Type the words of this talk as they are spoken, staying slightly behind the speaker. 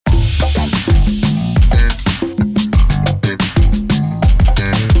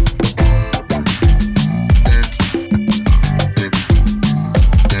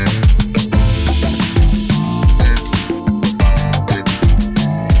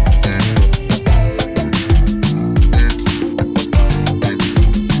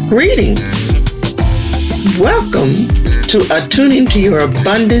Greetings. Welcome to Attuning to Your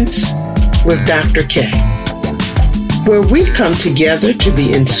Abundance with Dr. K, where we come together to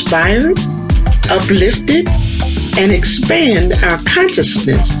be inspired, uplifted, and expand our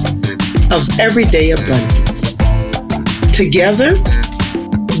consciousness of everyday abundance. Together,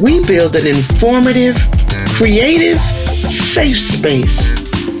 we build an informative, creative, safe space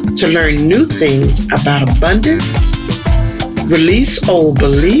to learn new things about abundance, release old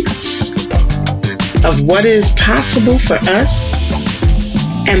beliefs of what is possible for us,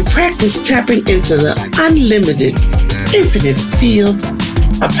 and practice tapping into the unlimited, infinite field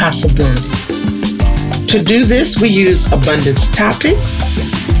of possibilities. To do this, we use abundance topics,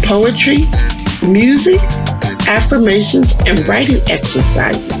 poetry, music, affirmations, and writing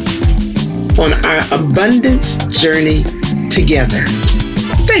exercises on our abundance journey together.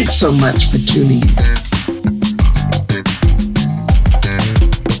 Thanks so much for tuning in.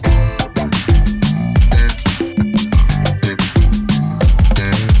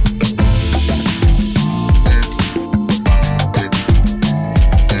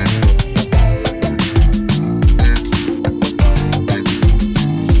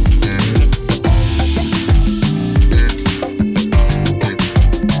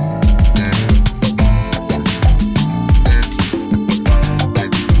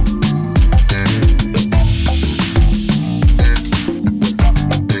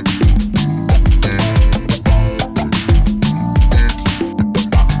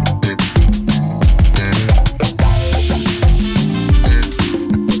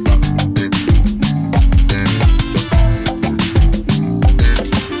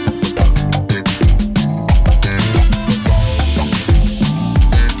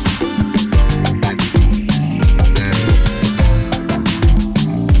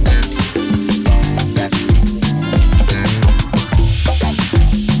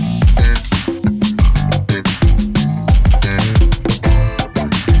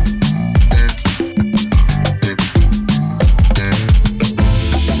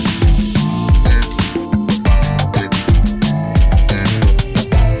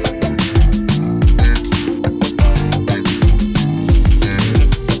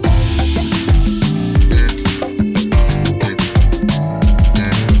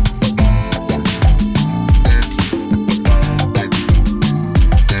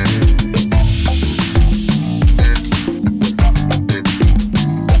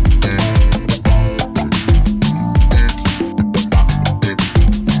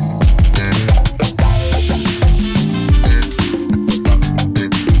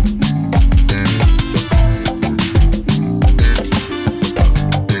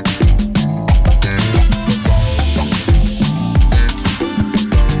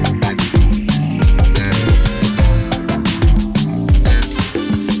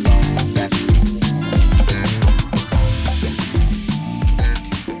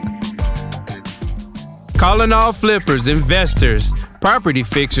 Calling all flippers, investors, property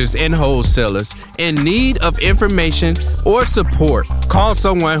fixers, and wholesalers in need of information or support. Call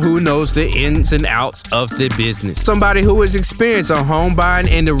someone who knows the ins and outs of the business. Somebody who is experienced on home buying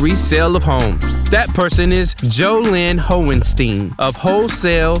and the resale of homes. That person is Jolynn Hohenstein of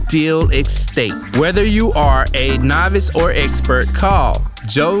Wholesale Deal Estate. Whether you are a novice or expert, call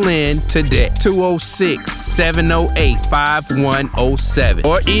Jolynn today, 206-708-5107,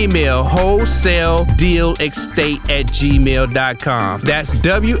 or email wholesaledealestate@gmail.com. That's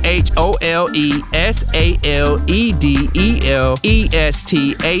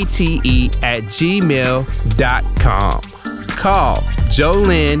WHOLESALEDELESTATE@gmail.com. Call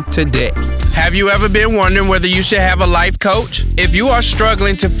Jolynn today. Have you ever been wondering whether you should have a life coach? If you are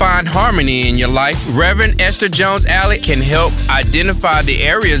struggling to find harmony in your life, Reverend Esther Jones-Allett can help identify the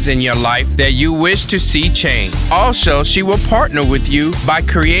areas in your life that you wish to see change. Also, she will partner with you by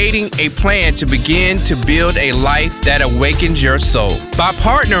creating a plan to begin to build a life that awakens your soul. By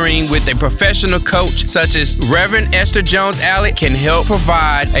partnering with a professional coach such as Reverend Esther Jones-Allett can help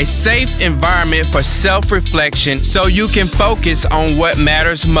provide a safe environment for self-reflection so you can focus on what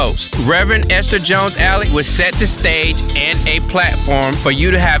matters most. Reverend Esther Jones-Allett will set the stage and a platform for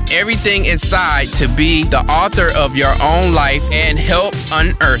you to have everything inside to be the author of your own life and help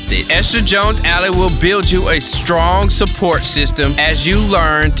unearth it. Esther Jones-Allett will build you a strong support system as you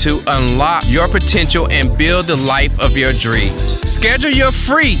learn to unlock your potential and build the life of your dreams. Schedule your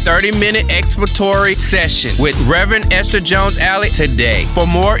free 30-minute exploratory session with Reverend Esther Jones-Allett today. For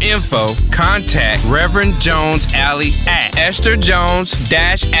more info, contact Reverend Jones-Allett at Esther Jones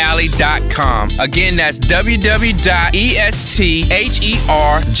estherjones-alley.com. Again, that's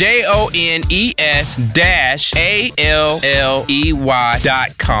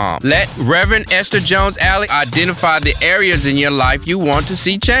www.estherjones-alley.com. Let Reverend Esther Jones Alley identify the areas in your life you want to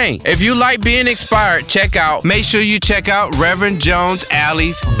see change. If you like being inspired, make sure you check out Reverend Jones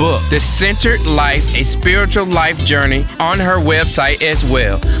Alley's book, The Centered Life, A Spiritual Life Journey, on her website as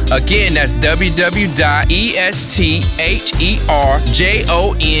well. Again, that's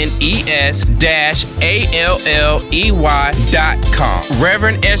www.estherjones-alley.com.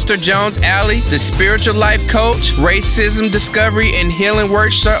 Reverend Esther Jones Alley, the spiritual life coach, racism discovery and healing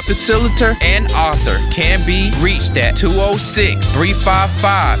workshop facilitator, and author, can be reached at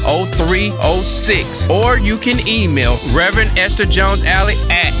 206-355-0306, or you can email Reverend Esther Jones Alley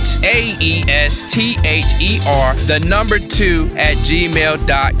at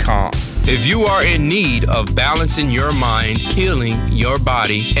aesther2@gmail.com. If you are in need of balancing your mind, healing your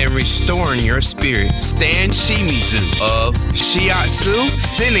body, and restoring your spirit, Stan Shimizu of Shiatsu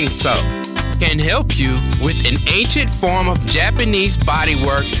Senninso can help you with an ancient form of Japanese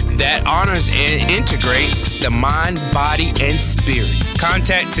bodywork that honors and integrates the mind, body, and spirit.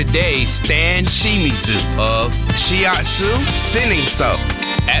 Contact today Stan Shimizu of Shiatsu Senninso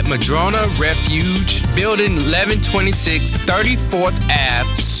at Madrona Refuge, Building 1126, 34th Ave,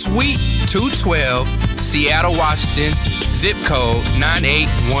 Suite 212, Seattle, Washington, zip code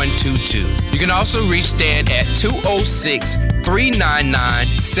 98122. You can also reach Stan at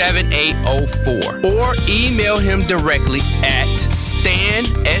 206-399-7804 or email him directly at stan,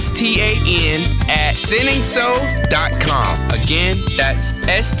 S-T-A-N, at senninso.com. Again, that's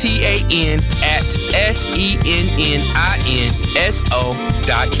S-T-A-N at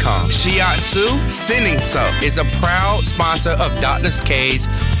SENNINSO.com. Shiatsu Senninso is a proud sponsor of Dr. K's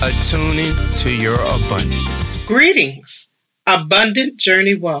Attuning to Your Abundance. Greetings, Abundant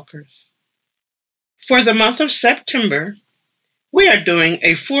Journey Walkers. For the month of September, we are doing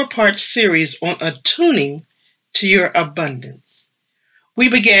a 4-part series on attuning to your abundance. We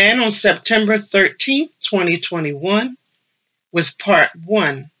began on September 13th, 2021, with part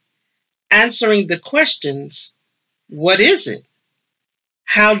 1, answering the questions: what is it?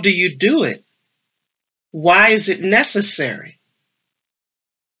 How do you do it? Why is it necessary?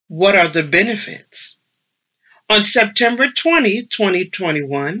 What are the benefits? On September 20,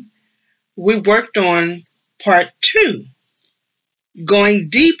 2021, we worked on part 2, going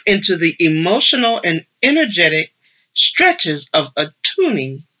deep into the emotional and energetic stretches of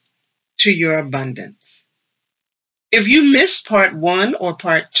attuning to your abundance. If you missed part 1 or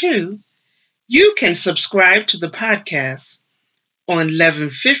part 2, you can subscribe to the podcast on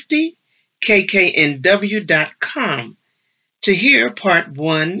 1150kknw.com to hear part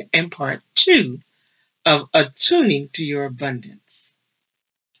 1 and part 2 of Attuning to Your Abundance.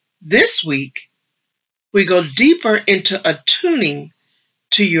 This week, we go deeper into attuning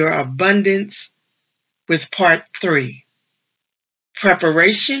to your abundance with part 3,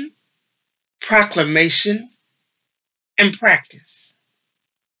 preparation, proclamation, and practice.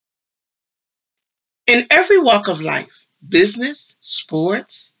 In every walk of life, business,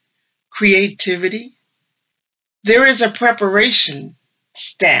 sports, creativity, there is a preparation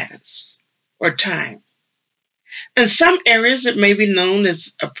status or time. In some areas, it may be known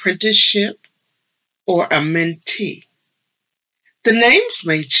as apprenticeship or a mentee. The names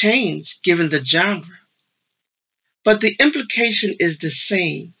may change given the genre, but the implication is the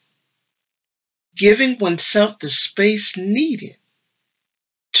same: giving oneself the space needed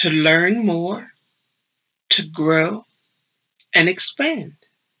to learn more, to grow, and expand.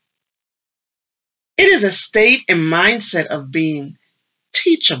 It is a state and mindset of being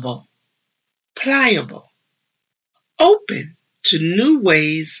teachable, pliable, open to new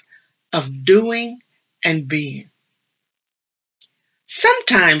ways of doing and being.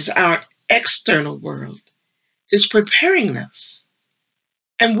 Sometimes our external world is preparing us,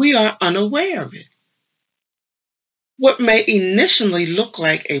 and we are unaware of it. What may initially look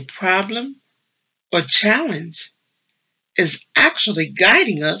like a problem or challenge is actually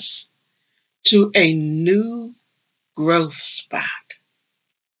guiding us to a new growth spot.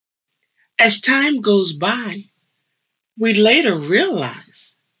 As time goes by, we later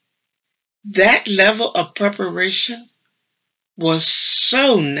realize that level of preparation was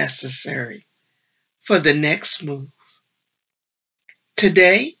so necessary for the next move.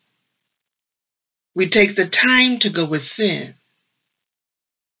 Today, we take the time to go within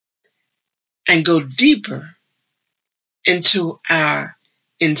and go deeper into our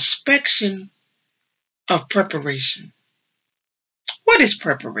inspection of preparation. What is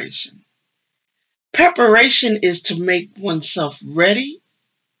preparation? Preparation is to make oneself ready,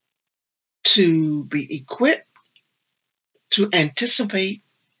 to be equipped, to anticipate,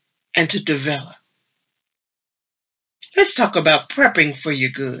 and to develop. Let's talk about prepping for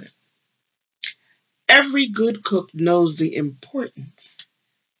your good. Every good cook knows the importance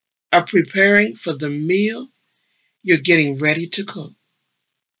of preparing for the meal you're getting ready to cook.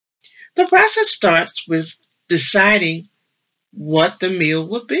 The process starts with deciding what the meal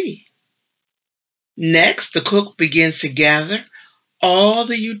will be. Next, the cook begins to gather all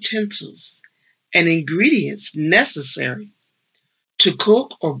the utensils and ingredients necessary to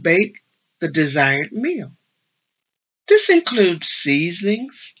cook or bake the desired meal. This includes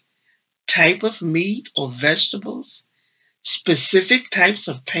seasonings, type of meat or vegetables, specific types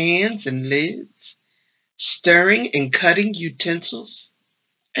of pans and lids, stirring and cutting utensils,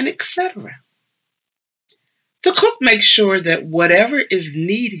 and etc. The cook makes sure that whatever is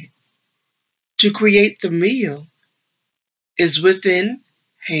needed to create the meal is within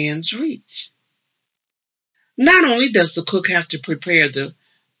hand's reach. Not only does the cook have to prepare the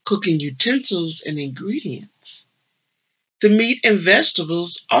cooking utensils and ingredients, the meat and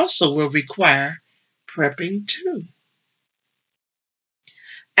vegetables also will require prepping too.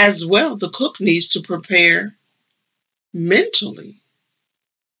 As well, the cook needs to prepare mentally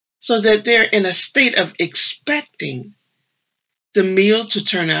so that they're in a state of expecting the meal to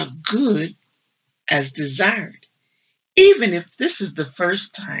turn out good as desired, even if this is the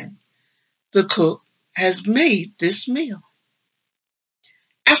first time the cook has made this meal.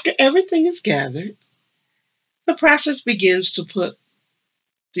 After everything is gathered, the process begins to put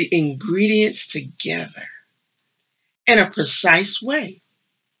the ingredients together in a precise way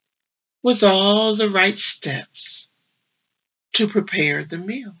with all the right steps to prepare the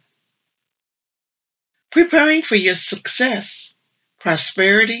meal. Preparing for your success,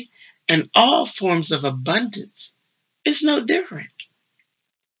 prosperity, and all forms of abundance is no different.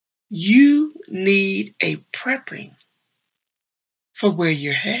 You need a prepping for where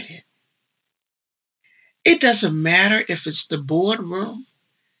you're headed. It doesn't matter if it's the boardroom,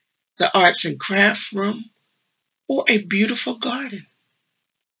 the arts and crafts room, or a beautiful garden.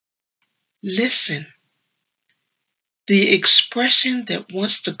 Listen, the expression that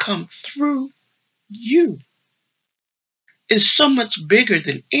wants to come through you is so much bigger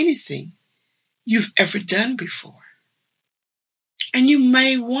than anything you've ever done before. And you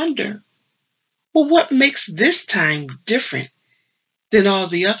may wonder, well, what makes this time different than all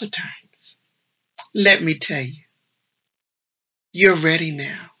the other times? Let me tell you, you're ready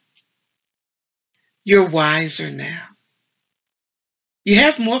now. You're wiser now. You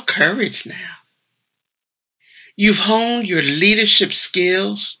have more courage now. You've honed your leadership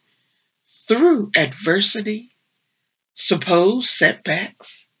skills through adversity, supposed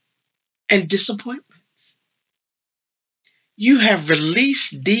setbacks, and disappointments. You have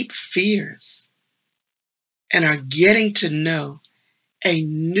released deep fears and are getting to know a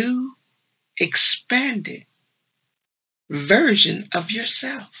new, expanded version of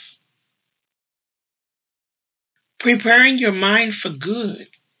yourself. Preparing your mind for good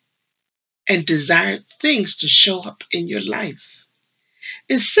and desired things to show up in your life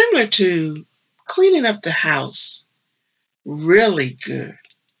is similar to cleaning up the house really good,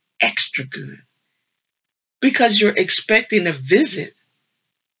 extra good, because you're expecting a visit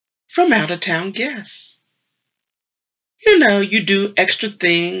from out of town guests. You know, you do extra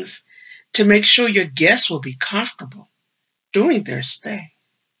things to make sure your guests will be comfortable during their stay.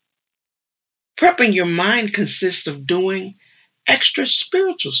 Prepping your mind consists of doing extra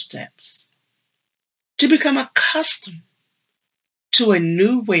spiritual steps to become accustomed to a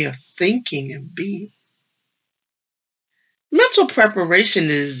new way of thinking and being. Mental preparation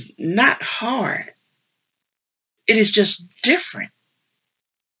is not hard. It is just different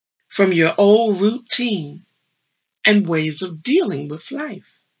from your old routine and ways of dealing with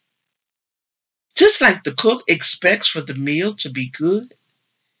life. Just like the cook expects for the meal to be good,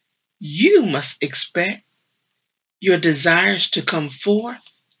 you must expect your desires to come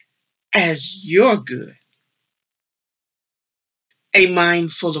forth as your good. A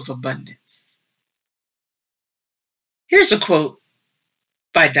mind full of abundance. Here's a quote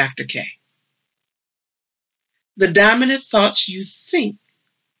by Dr. K. The dominant thoughts you think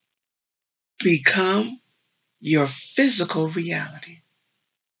become your physical reality.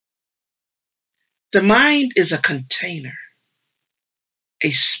 The mind is a container,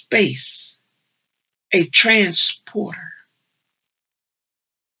 a space, a transporter.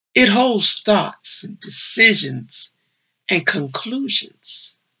 It holds thoughts and decisions and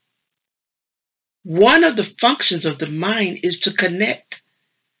conclusions. One of the functions of the mind is to connect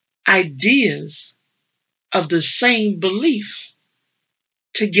ideas of the same belief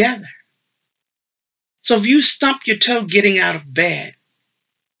together. So if you stump your toe getting out of bed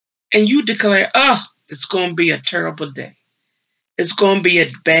and you declare, oh, it's going to be a terrible day. It's going to be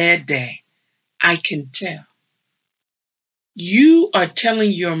a bad day. I can tell. You are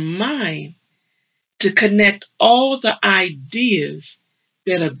telling your mind to connect all the ideas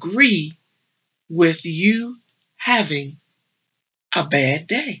that agree with you having a bad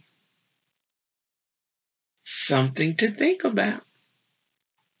day. Something to think about.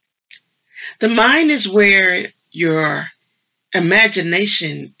 The mind is where your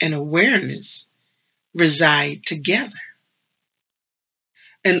imagination and awareness reside together.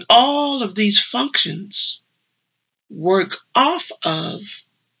 And all of these functions work off of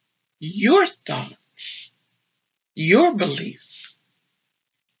your thoughts, your beliefs,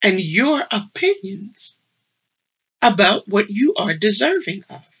 and your opinions about what you are deserving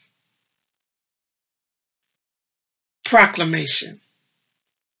of. Proclamation.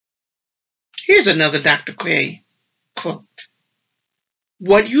 Here's another Dr. Quay quote.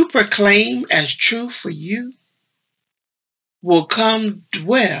 What you proclaim as true for you will come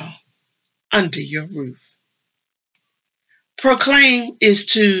dwell under your roof. Proclaim is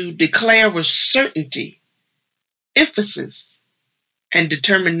to declare with certainty, emphasis, and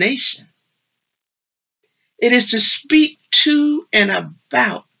determination. It is to speak to and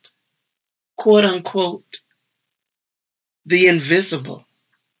about, quote unquote, the invisible,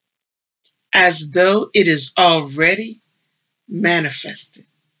 as though it is already manifested.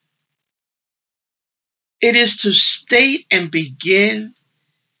 It is to state and begin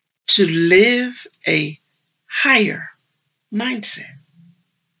to live a higher mindset.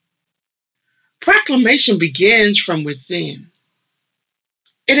 Proclamation begins from within.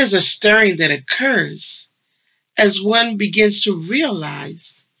 It is a stirring that occurs as one begins to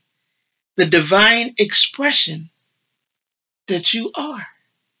realize the divine expression that you are.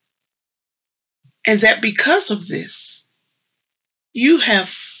 And that because of this, you have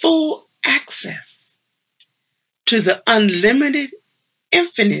full access to the unlimited,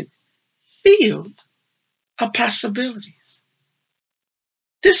 infinite field of possibilities.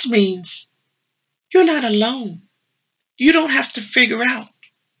 This means you're not alone. You don't have to figure out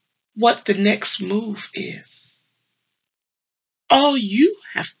what the next move is. All you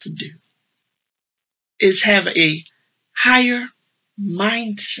have to do is have a higher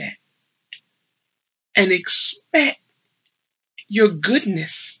mindset and expect your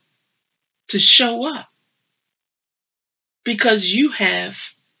goodness to show up because you have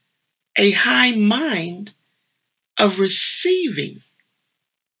a high mind of receiving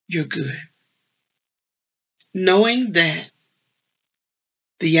your good, knowing that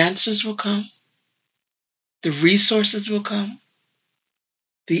the answers will come, the resources will come,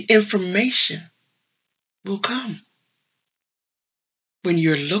 the information will come when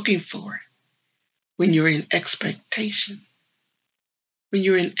you're looking for it, when you're in expectation, when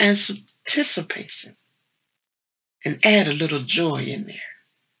you're in anticipation, and add a little joy in there.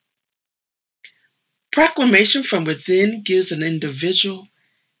 Proclamation from within gives an individual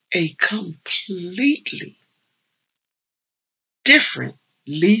a completely different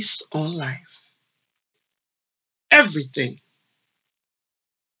lease on life. Everything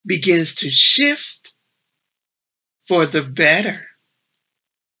begins to shift for the better.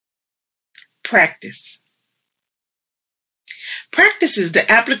 Practice. Practice is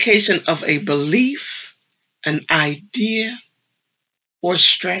the application of a belief, an idea, or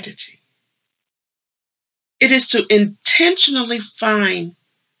strategy. It is to intentionally find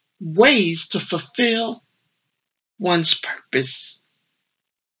ways to fulfill one's purpose.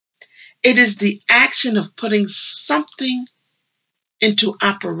 It is the action of putting something into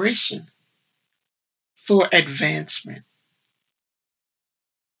operation for advancement.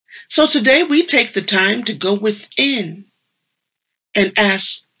 So today we take the time to go within and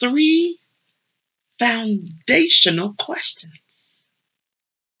ask 3 foundational questions.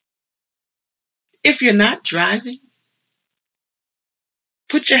 If you're not driving,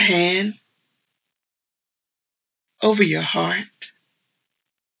 put your hand over your heart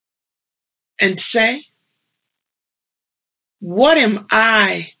and say, what am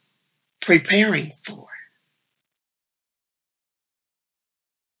I preparing for?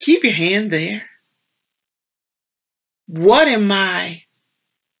 Keep your hand there. What am I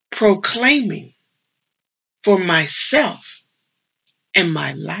proclaiming for myself and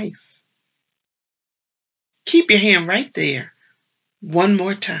my life? Keep your hand right there one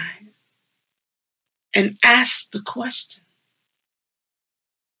more time and ask the question,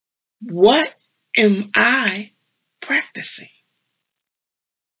 what am I practicing?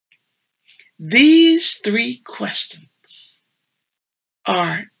 These 3 questions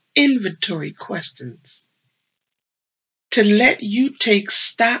are inventory questions to let you take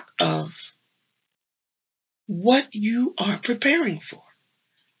stock of what you are preparing for.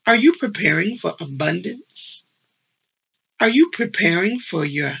 Are you preparing for abundance? Are you preparing for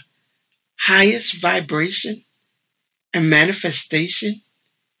your highest vibration and manifestation,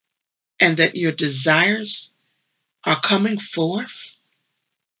 and that your desires are coming forth?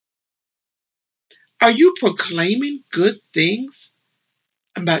 Are you proclaiming good things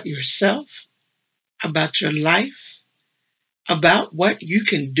about yourself, about your life, about what you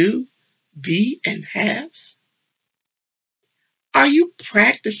can do, be, and have? Are you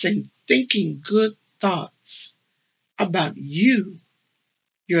practicing thinking good thoughts about you,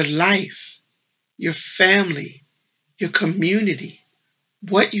 your life, your family, your community,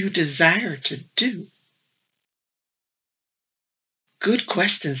 what you desire to do? Good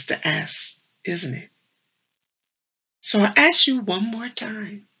questions to ask, isn't it? So I ask you one more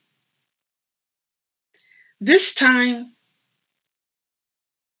time. This time,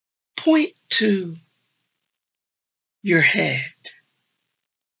 point to your head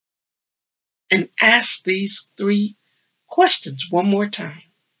and ask these 3 questions one more time.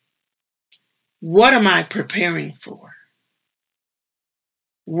 What am I preparing for?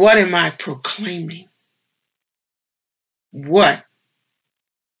 What am I proclaiming? What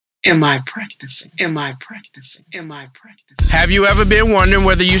am I practicing? Am I practicing? Am I practicing? Have you ever been wondering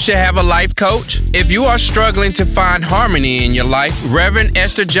whether you should have a life coach? If you are struggling to find harmony in your life, Reverend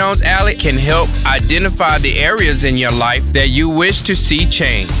Esther Jones Alley can help identify the areas in your life that you wish to see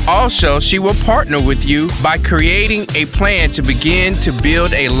change. Also, she will partner with you by creating a plan to begin to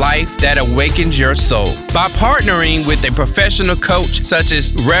build a life that awakens your soul. By partnering with a professional coach such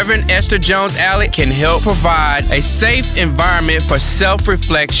as Reverend Esther Jones Alley can help provide a safe environment for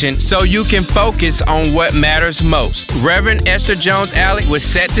self-reflection so you can focus on what matters most. Reverend Esther Jones Alley will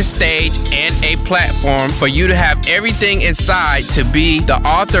set the stage and a platform for you to have everything inside to be the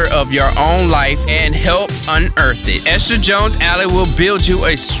author of your own life and help unearth it. Esther Jones Alley will build you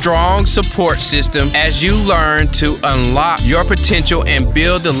a strong support system as you learn to unlock your potential and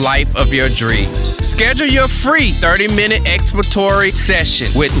build the life of your dreams. Schedule your free 30-minute exploratory session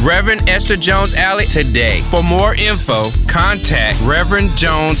with Reverend Esther Jones Alley today. For more info, contact Reverend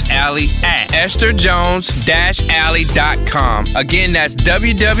Jones Alley at estherjones-alley.com. Again, that's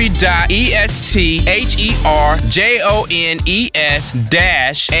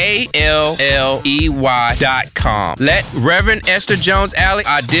www.estherjones-alley.com. Let Reverend Esther Jones Alley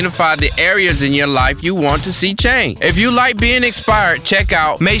identify the areas in your life you want to see change. If you like being inspired,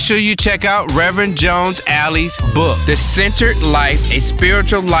 make sure you check out Reverend Jones Alley's book, The Centered Life, A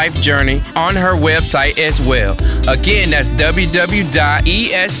Spiritual Life Journey, on her website as well. Again, that's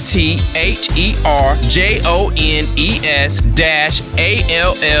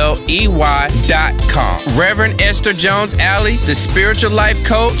www.estherjones-alley.com. Reverend Esther Jones Alley, the spiritual life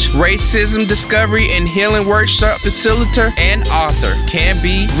coach, racism discovery and healing workshop facilitator, and author, can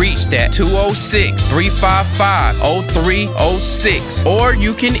be reached at 206-355-0306, or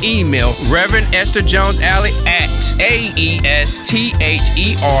you can email Reverend Esther Jones Alley at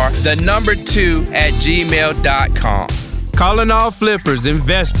aesther2@gmail.com. Calling all flippers,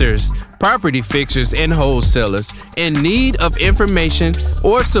 investors, property fixers, and wholesalers in need of information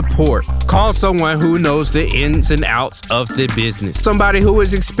or support. Call someone who knows the ins and outs of the business. Somebody who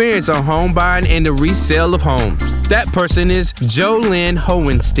is experienced on home buying and the resale of homes. That person is Jolynn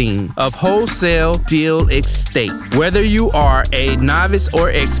Hohenstein of Wholesale Deal Estate. Whether you are a novice or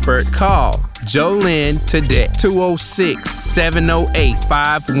expert, call Jolynn today,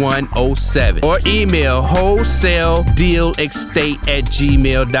 206-708-5107, or email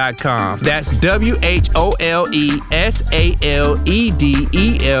wholesaledealestate@gmail.com. That's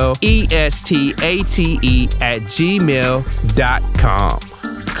wholesaledealestate@gmail.com.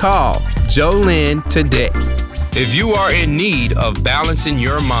 Call Jolynn today. If you are in need of balancing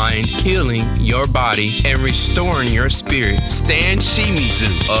your mind, healing your body, and restoring your spirit, Stan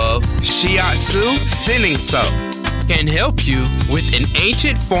Shimizu of Shiatsu Senninso can help you with an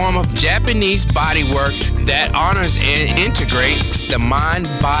ancient form of Japanese bodywork that honors and integrates the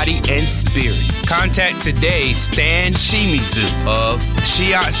mind, body, and spirit. Contact today Stan Shimizu of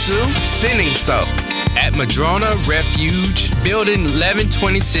Shiatsu Senninso at Madrona Refuge, Building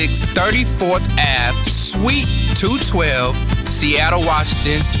 1126, 34th Ave, Suite 212, Seattle,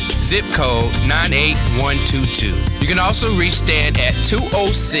 Washington, zip code 98122. You can also reach Stan at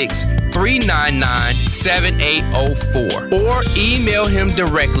 206-399-7804 or email him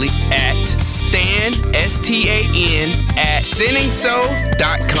directly at stan, STAN, at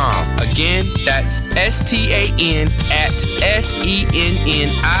senninso.com. Again, that's STAN at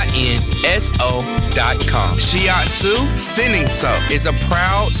SENNINSO.com. Shiatsu Senninso is a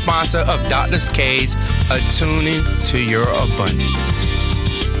proud sponsor of Dr. K's Attuning to Your Abundance.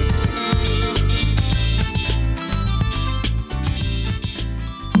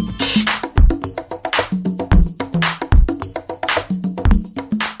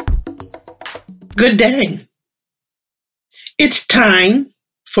 Good day. It's time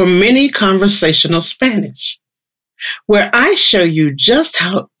for Mini Conversational Spanish, where I show you just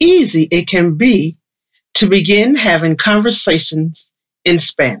how easy it can be to begin having conversations in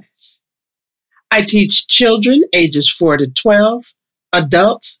Spanish. I teach children ages 4 to 12,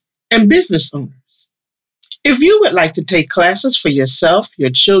 adults, and business owners. If you would like to take classes for yourself, your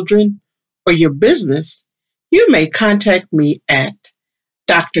children, or your business, you may contact me at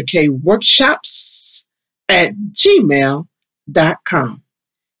drkworkshops@gmail.com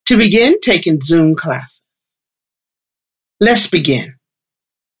to begin taking Zoom classes. Let's begin.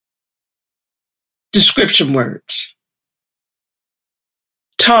 Description words.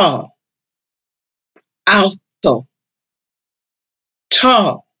 Tall, alto,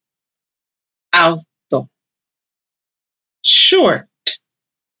 tall, alto. Short,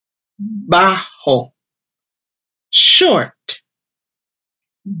 bajo, short,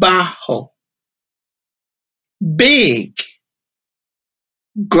 bajo. Big,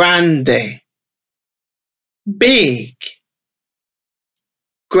 grande, big,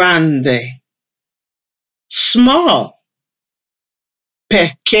 grande. Small,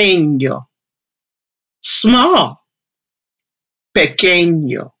 pequeño, small,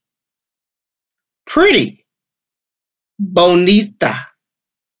 pequeño. Pretty, bonita,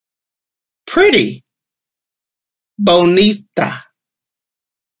 pretty, bonita.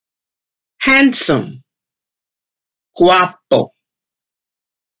 Handsome, guapo,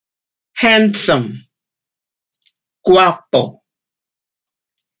 handsome, guapo.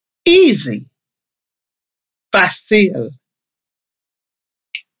 Easy, fácil,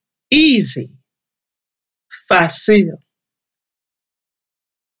 easy, fácil.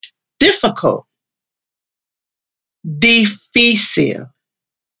 Difficult, difícil,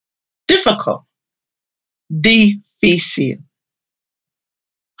 difficult, difícil.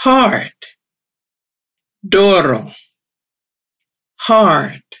 Hard, duro,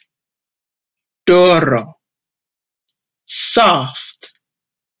 hard, duro. Soft,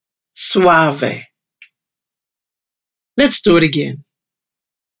 suave. Let's do it again.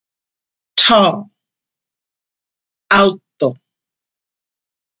 Tall, alto,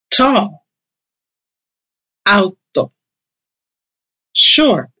 tall, alto.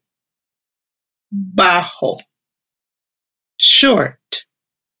 Short, bajo, short,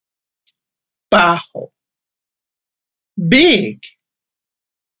 bajo. Big,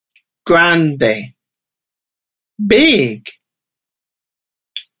 grande, big,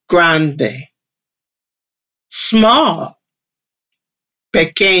 grande. Small,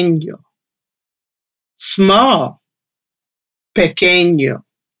 pequeño, small, pequeño.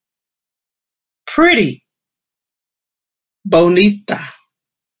 Pretty, bonita,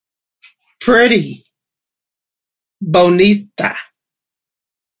 pretty, bonita.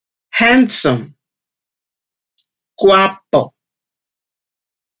 Handsome, guapo,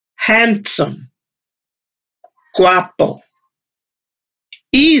 handsome, guapo.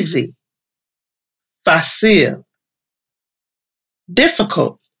 Easy, fácil.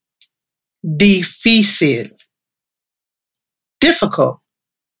 Difficult, difícil, difficult,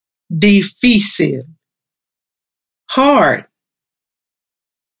 difícil. Hard,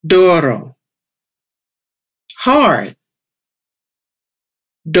 duro, hard,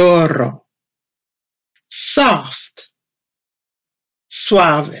 duro. Soft,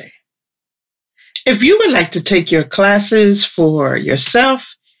 suave. If you would like to take your classes for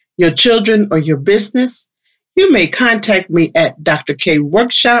yourself, your children, or your business, you may contact me at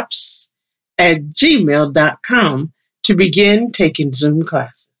drkworkshops@gmail.com to begin taking Zoom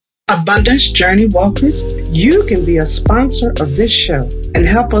classes. Abundance Journey Walkers, you can be a sponsor of this show and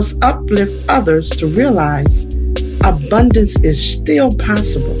help us uplift others to realize abundance is still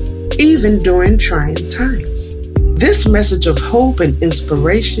possible, even during trying times. This message of hope and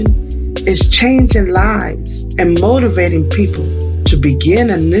inspiration is changing lives and motivating people to begin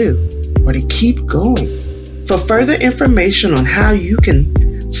anew or to keep going. For further information on how you can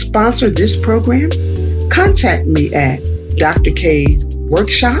sponsor this program, contact me at drkworkshops@gmail.com.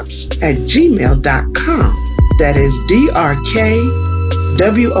 drkworkshops@gmail.com. That is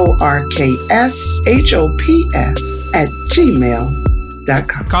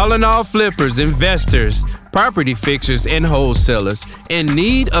drkworkshops@gmail.com. Calling all flippers, investors, property fixers, and wholesalers in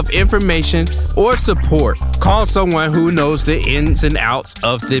need of information or support. Call someone who knows the ins and outs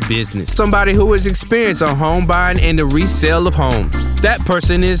of the business. Somebody who is experienced on home buying and the resale of homes. That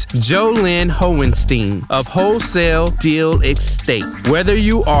person is Jolynn Hohenstein of Wholesale Deal Estate. Whether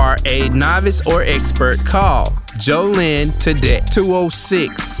you are a novice or expert, call Jolynn today,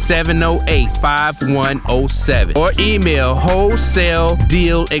 206-708-5107, or email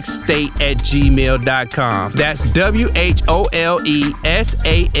wholesaledealestate@gmail.com. That's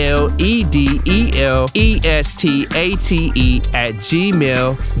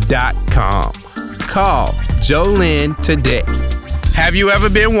WHOLESALEDELESTATE@gmail.com. Call Jolynn today. Have you ever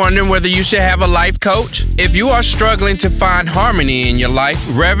been wondering whether you should have a life coach? If you are struggling to find harmony in your life,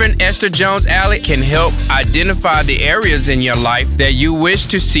 Reverend Esther Jones-Alley can help identify the areas in your life that you wish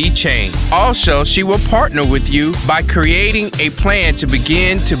to see change. Also, she will partner with you by creating a plan to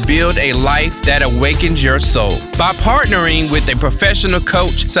begin to build a life that awakens your soul. By partnering with a professional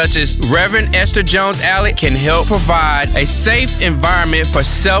coach such as Reverend Esther Jones-Alley can help provide a safe environment for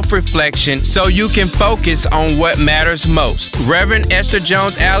self-reflection so you can focus on what matters most. Reverend Esther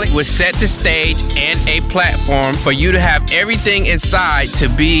Jones-Alley will set the stage and a platform for you to have everything inside to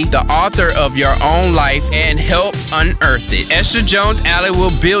be the author of your own life and help unearth it. Esther Jones-Alley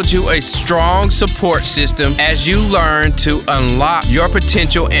will build you a strong support system as you learn to unlock your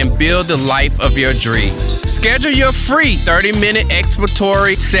potential and build the life of your dreams. Schedule your free 30-minute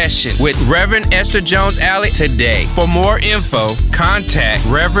exploratory session with Reverend Esther Jones-Alley today. For more info, contact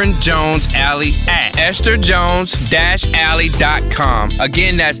Reverend Jones-Alley at estherjones-alley.com.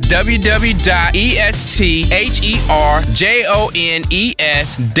 Again, that's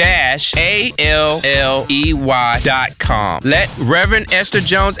www.estherjones-alley.com. Let Reverend Esther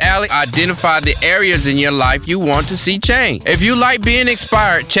Jones-Alley identify the areas in your life you want to see change. If you like being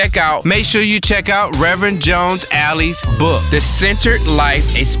inspired, make sure you check out Reverend Jones-Alley's book, The Centered Life,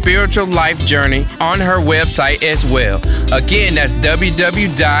 A Spiritual Life Journey, on her website as well. Again, that's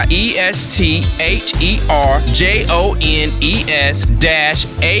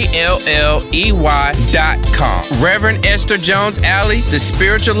www.estherjones-alley.com. Reverend Esther Jones-Alley, the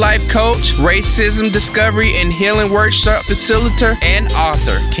spiritual life coach, racism discovery and healing workshop facilitator, and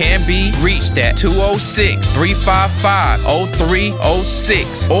author, can be reached at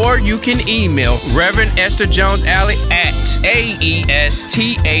 206-355-0306, or you can email Reverend Esther Jones-Alley at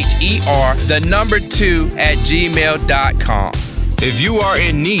AESTHER2@gmail.com. If you are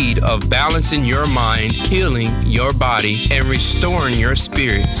in need of balancing your mind, healing your body, and restoring your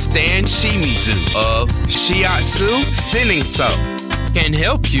spirit, Stan Shimizu of Shiatsu Senninso can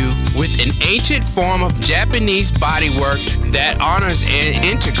help you with an ancient form of Japanese bodywork that honors and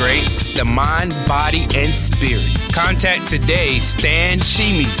integrates the mind, body, and spirit. Contact today Stan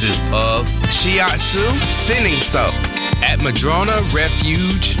Shimizu of Shiatsu Senninso at Madrona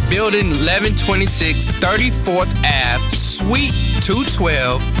Refuge, Building 1126, 34th Ave, Suite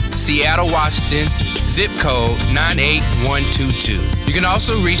 212, Seattle, Washington, zip code 98122. You can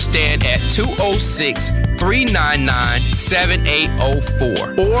also reach Stan at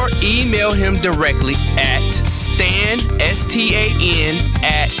 206-399-7804, or email him directly at stan, STAN,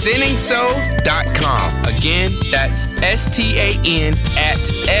 at senninso.com. Again, that's STAN at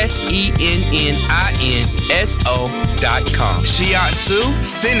SENNINSO.com. Shiatsu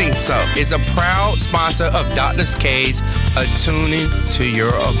Senninso is a proud sponsor of Dr. K's Attuning to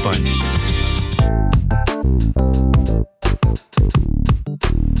Your Abundance.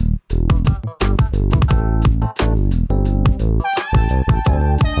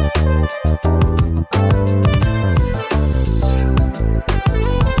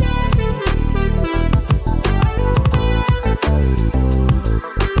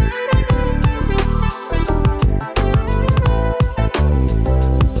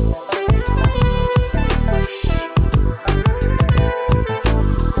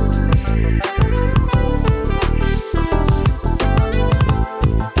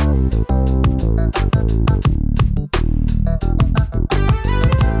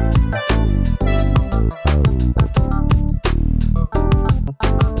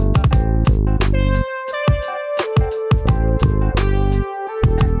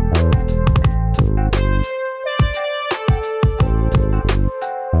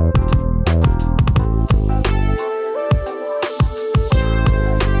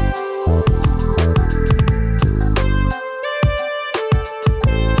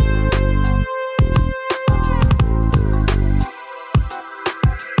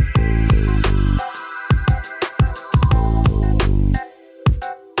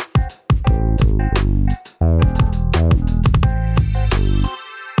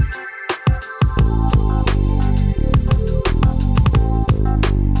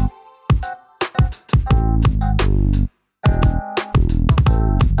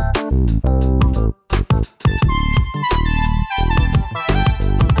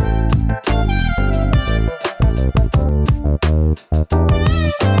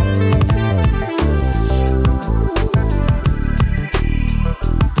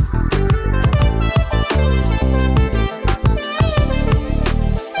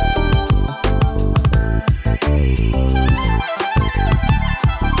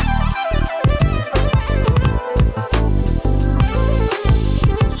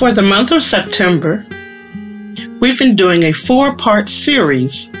 For the month of September, we've been doing a 4-part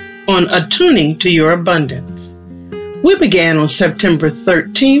series on attuning to your abundance. We began on September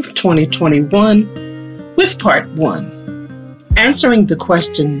 13th, 2021 with part 1, answering the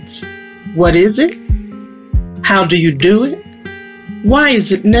questions, what is it? How do you do it? Why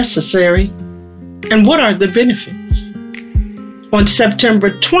is it necessary? And what are the benefits? On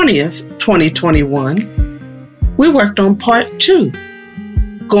September 20th, 2021, we worked on part 2,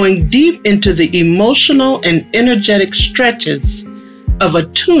 going deep into the emotional and energetic stretches of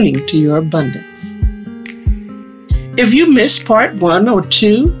attuning to your abundance. If you missed part 1 or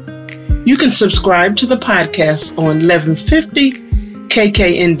 2, you can subscribe to the podcast on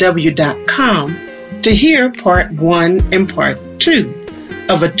 1150kknw.com to hear part 1 and part 2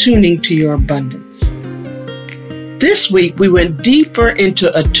 of attuning to your abundance. This week we went deeper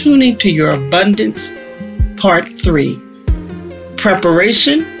into attuning to your abundance, part 3.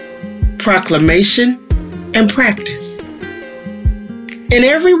 Preparation, proclamation, and practice. In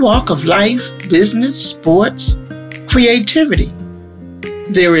every walk of life, business, sports, creativity,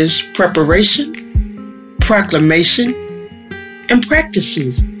 there is preparation, proclamation, and practice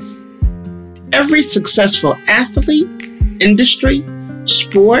seasons. Every successful athlete, industry,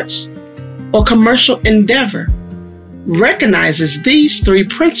 sports, or commercial endeavor recognizes these 3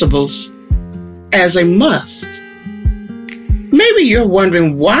 principles as a must. Maybe you're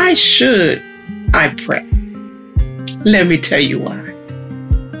wondering, why should I prep? Let me tell you why.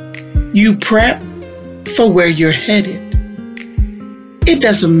 You prep for where you're headed. It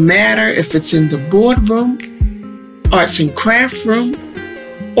doesn't matter if it's in the boardroom, arts and craft room,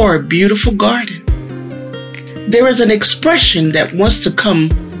 or a beautiful garden. There is an expression that wants to come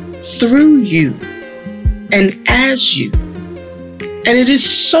through you and as you, and it is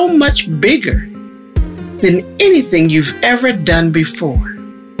so much bigger than anything you've ever done before.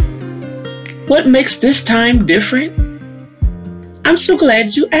 What makes this time different? I'm so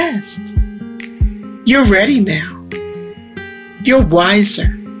glad you asked. You're ready now. You're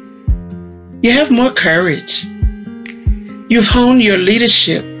wiser. You have more courage. You've honed your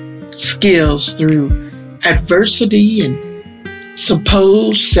leadership skills through adversity and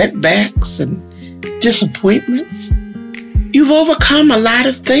supposed setbacks and disappointments. You've overcome a lot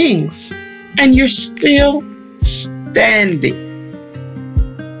of things, and you're still standing.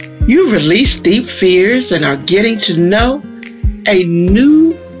 You've released deep fears and are getting to know a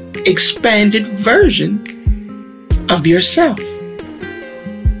new, expanded version of yourself.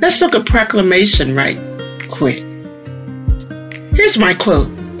 Let's look at Proclamation right quick. Here's my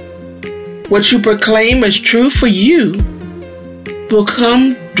quote. What you proclaim as true for you will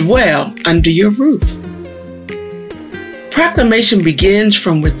come dwell under your roof. Proclamation begins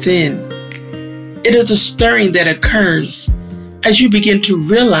from within. It is a stirring that occurs as you begin to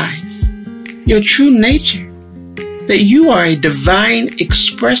realize your true nature, that you are a divine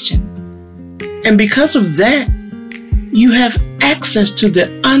expression. And because of that, you have access to the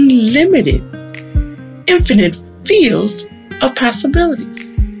unlimited, infinite field of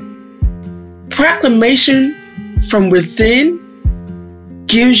possibilities. Proclamation from within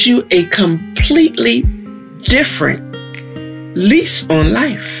gives you a completely different lease on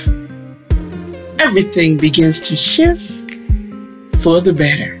life. Everything begins to shift for the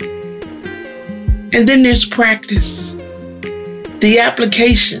better. And then there's practice, the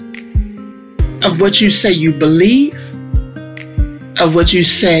application of what you say you believe, of what you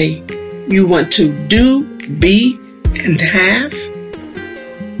say you want to do, be, and have.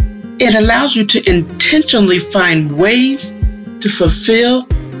 It allows you to intentionally find ways to fulfill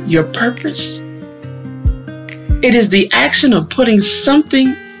your purpose. It is the action of putting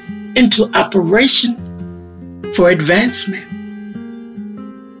something into operation for advancement.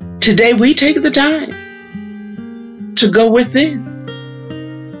 Today we take the time to go within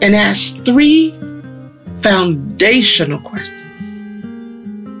and ask 3 foundational questions.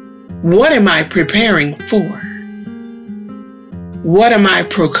 What am I preparing for? What am I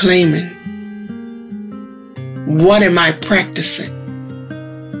proclaiming? What am I practicing?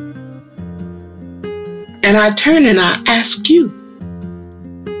 And I turn and I ask you,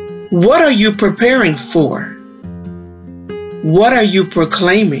 what are you preparing for? What are you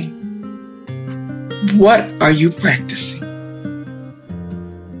proclaiming? What are you practicing?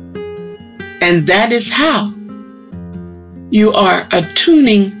 And that is how you are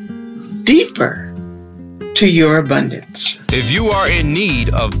attuning deeper to your abundance. If you are in need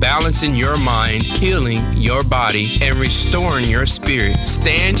of balancing your mind, healing your body, and restoring your spirit,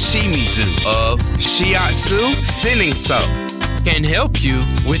 Stan Shimizu of Shiatsu Sennin So can help you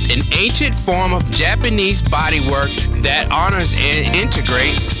with an ancient form of Japanese bodywork that honors and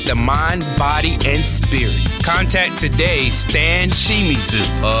integrates the mind, body, and spirit. Contact today Stan Shimizu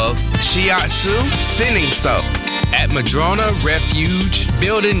of Shiatsu Seninso at Madrona Refuge,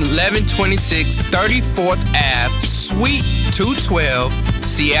 Building 1126, 34th Ave, Suite 212,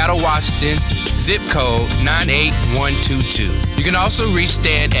 Seattle, Washington, zip code 98122. You can also reach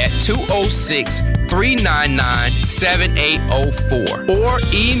Stan at 206-399-7804 or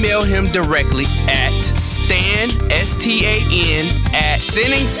email him directly at Stan, S-T-A-N, at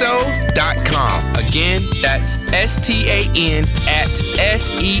Seninso.com. Again, that's S-T-A-N at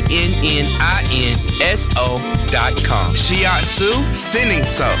SENNINSO.com. Shiatsu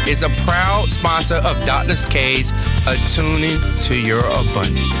Seninso is a proud sponsor of Dr. K's Attuning to Your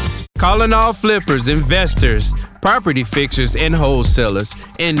Abundance. Calling all flippers, investors, property fixers, and wholesalers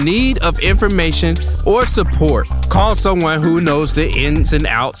in need of information or support. Call someone who knows the ins and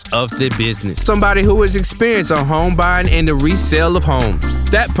outs of the business. Somebody who is experienced on home buying and the resale of homes.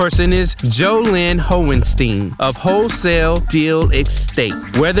 That person is Jolynn Hohenstein of Wholesale Deal Estate.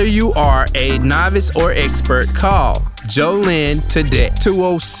 Whether you are a novice or expert, call Jolynn today,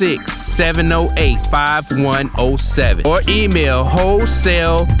 206-708-5107, or email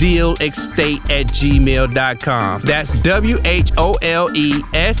wholesaledealestate@gmail.com. That's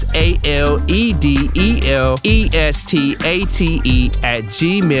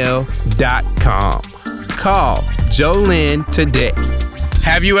WHOLESALEDELESTATE@gmail.com. Call Jolynn today.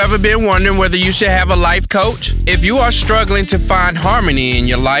 Have you ever been wondering whether you should have a life coach? If you are struggling to find harmony in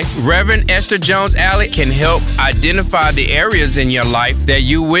your life, Reverend Esther Jones-Alley can help identify the areas in your life that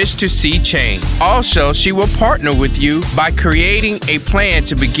you wish to see change. Also, she will partner with you by creating a plan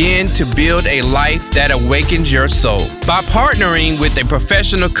to begin to build a life that awakens your soul. By partnering with a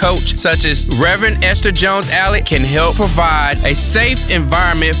professional coach such as Reverend Esther Jones-Alley can help provide a safe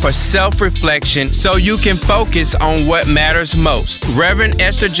environment for self-reflection so you can focus on what matters most. Reverend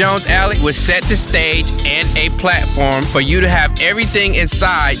Esther Jones-Alley will set the stage and a platform for you to have everything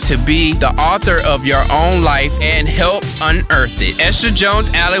inside to be the author of your own life and help unearth it. Esther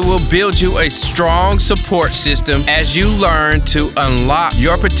Jones-Alley will build you a strong support system as you learn to unlock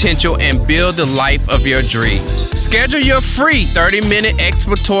your potential and build the life of your dreams. Schedule your free 30-minute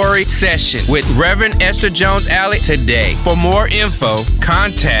exploratory session with Reverend Esther Jones-Alley today. For more info,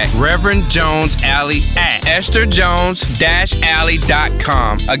 contact Reverend Jones-Alley at estherjones-alley.com.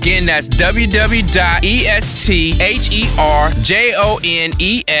 Again, that's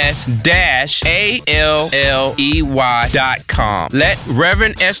www.estherjones-alley.com. Let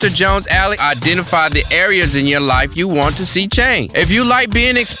Reverend Esther Jones-Alley identify the areas in your life you want to see change. If you like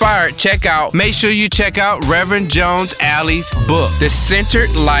being inspired, make sure you check out Reverend Jones-Alley's book, The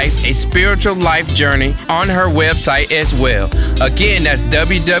Centered Life, A Spiritual Life Journey, on her website as well. Again, that's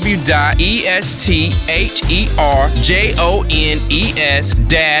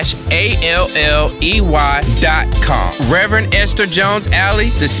www.estherjones-alley.com. Reverend Esther Jones-Alley,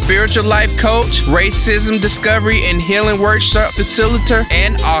 the spiritual life coach, racism discovery and healing workshop facilitator,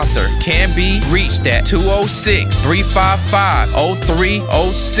 and author, can be reached at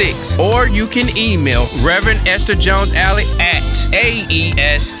 206-355-0306, or you can email Reverend Esther Jones-Alley at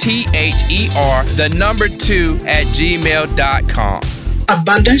AESTHER2@gmail.com.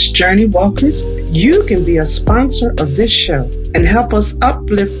 Abundance Journey Walkers, you can be a sponsor of this show and help us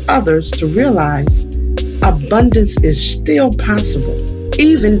uplift others to realize abundance is still possible,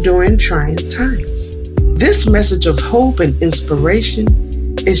 even during trying times. This message of hope and inspiration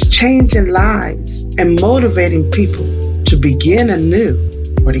is changing lives and motivating people to begin anew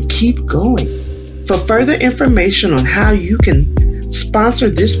or to keep going. For further information on how you can sponsor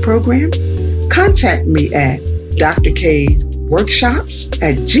this program, contact me at Dr. K's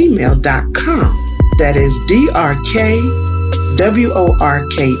workshops@gmail.com. That is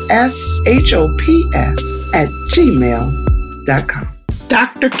DrKWORKSHOPS@gmail.com.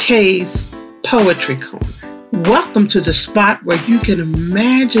 Dr. K's Poetry Corner. Welcome to the spot where you can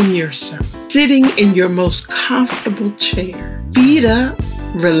imagine yourself sitting in your most comfortable chair, feet up,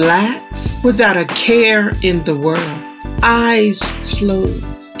 relax, without a care in the world, eyes closed,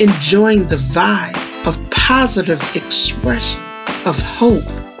 enjoying the vibe of positive expression of hope,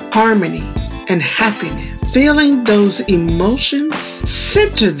 harmony, and happiness. Feeling those emotions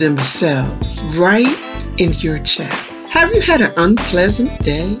center themselves right in your chest. Have you had an unpleasant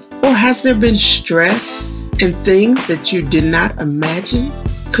day? Or has there been stress and things that you did not imagine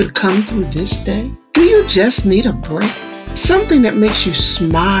could come through this day? Do you just need a break? Something that makes you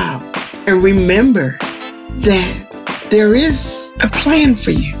smile and remember that there is a plan for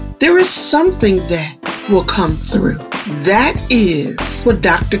you. There is something that will come through. That is what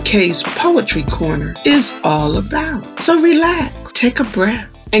Dr. K's Poetry Corner is all about. So relax, take a breath,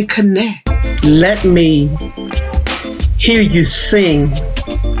 and connect. Let me hear you sing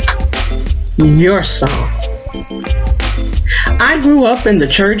your song. I grew up in the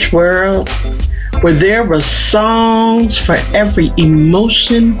church world where there were songs for every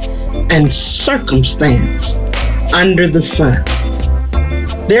emotion and circumstance under the sun.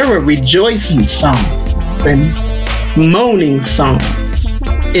 There were rejoicing songs and moaning songs,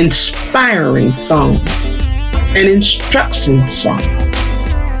 inspiring songs, and instruction songs.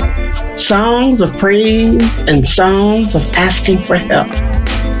 Songs of praise and songs of asking for help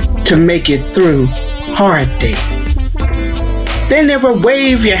to make it through hard days. Then there were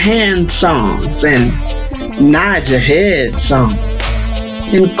wave your hand songs and nod your head songs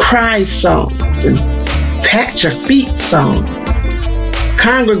and cry songs and pat your feet songs,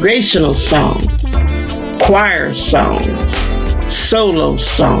 congregational songs, choir songs, solo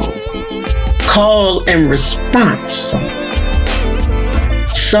songs, call and response songs,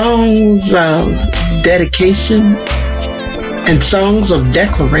 songs of dedication and songs of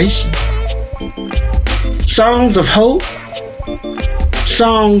declaration, songs of hope,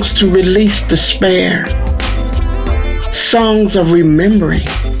 songs to release despair, songs of remembering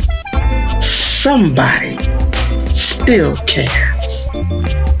somebody still cares,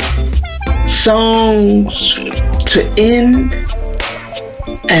 songs to end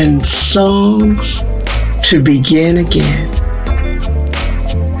and songs to begin again.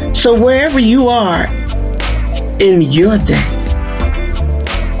 So wherever you are in your day,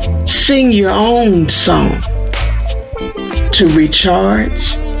 sing your own song to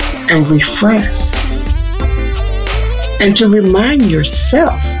recharge and refresh, and to remind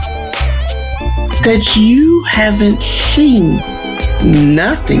yourself that you haven't seen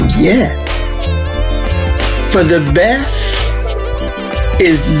nothing yet. For the best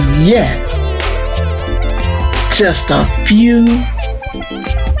is yet just a few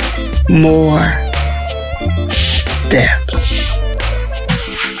more steps.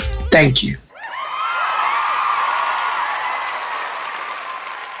 Thank you.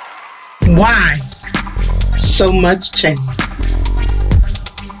 Why so much change?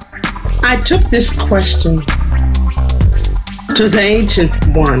 I took this question to the ancient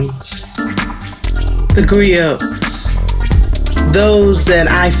ones, the griots, those that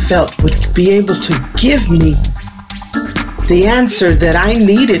I felt would be able to give me the answer that I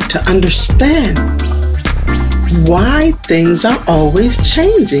needed to understand why things are always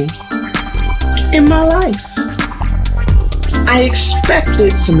changing in my life. I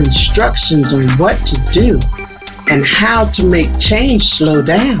expected some instructions on what to do and how to make change slow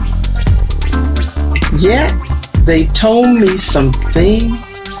down. Yet, they told me some things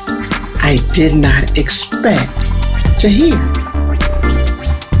I did not expect to hear.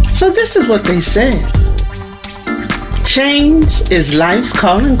 So this is what they said. Change is life's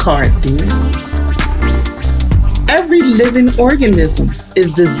calling card, dear. Every living organism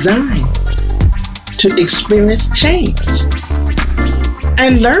is designed to experience change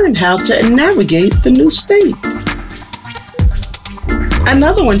and learn how to navigate the new state.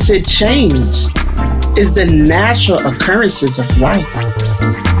 Another one said change is the natural occurrences of life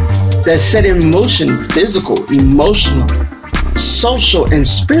that set in motion physical, emotional, social, and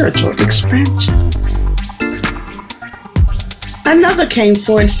spiritual expansion. Another came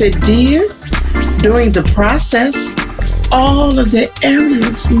forward and said, dear, during the process, all of the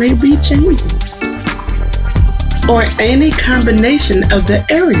areas may be changing, or any combination of the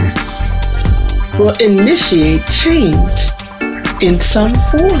areas will initiate change in some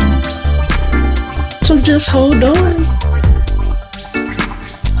form. So just hold on.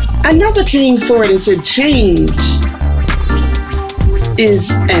 Another came forward and said change is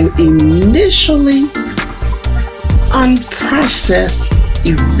an initially unprocessed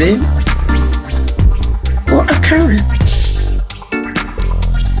event or occurrence.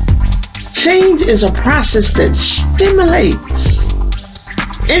 Change is a process that stimulates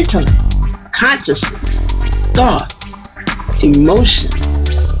intellect, consciousness, thought, emotion,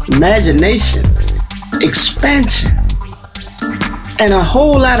 imagination, expansion, and a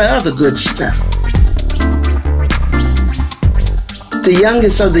whole lot of other good stuff. The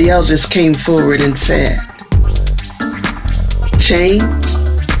youngest of the elders came forward and said, change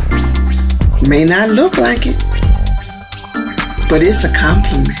may not look like it, but it's a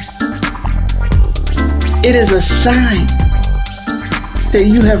compliment. It is a sign that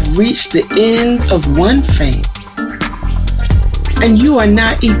you have reached the end of one phase and you are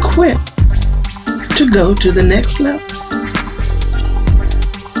not equipped to go to the next level.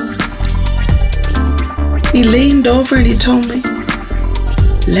 He leaned over and he told me,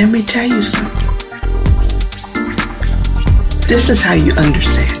 let me tell you something. This is how you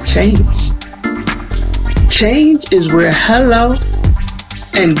understand change. Change is where hello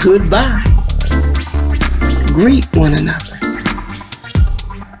and goodbye greet one another.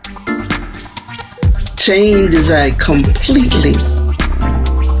 Change is a completely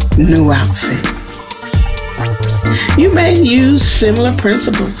new outfit. You may use similar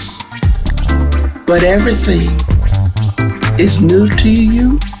principles, but everything is new to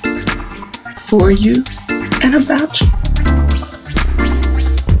you, for you, and about you.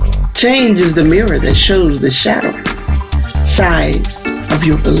 Change is the mirror that shows the shadow side of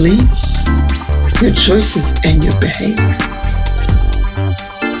your beliefs, your choices, and your behavior.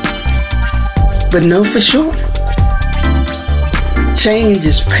 But know for sure, change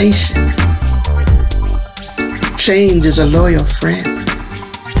is patient. Change is a loyal friend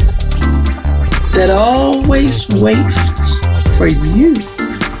that always waits for you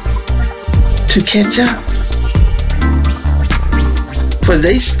to catch up. For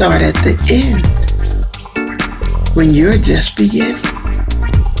they start at the end when you're just beginning.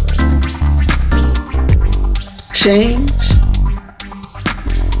 Change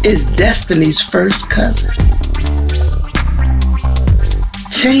is destiny's first cousin.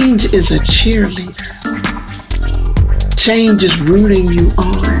 Change is a cheerleader. Change is rooting you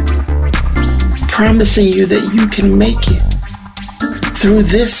on, promising you that you can make it through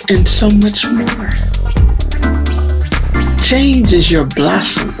this and so much more. Change is your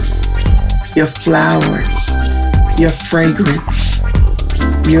blossoms, your flowers, your fragrance,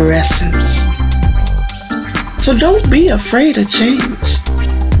 your essence. So don't be afraid of change.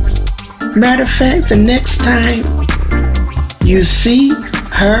 Matter of fact, the next time you see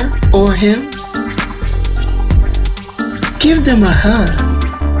her or him, give them a hug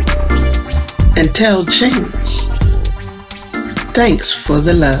and tell change, thanks for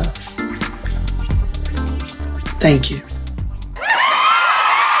the love. Thank you.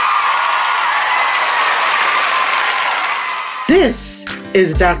 This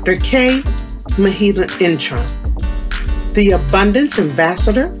is Dr. K. Mahila Intron, the Abundance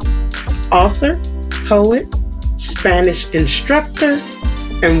Ambassador, author, poet, Spanish instructor,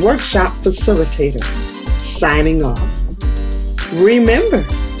 and workshop facilitator, signing off. Remember,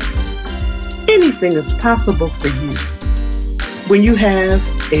 anything is possible for you when you have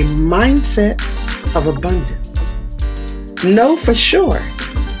a mindset of abundance. Know for sure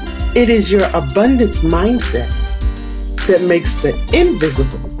it is your abundance mindset that makes the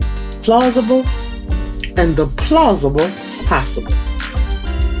invisible plausible and the plausible possible.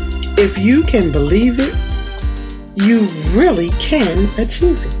 If you can believe it, you really can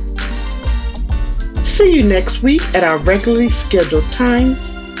achieve it. See you next week at our regularly scheduled time,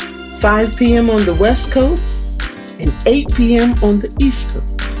 5 p.m. on the West Coast and 8 p.m. on the East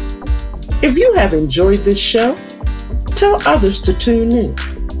Coast. If you have enjoyed this show, tell others to tune in.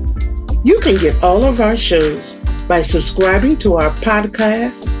 You can get all of our shows by subscribing to our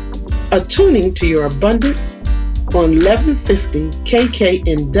podcast, Attuning to Your Abundance, on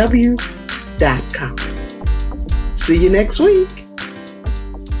 1150kknw.com. See you next week.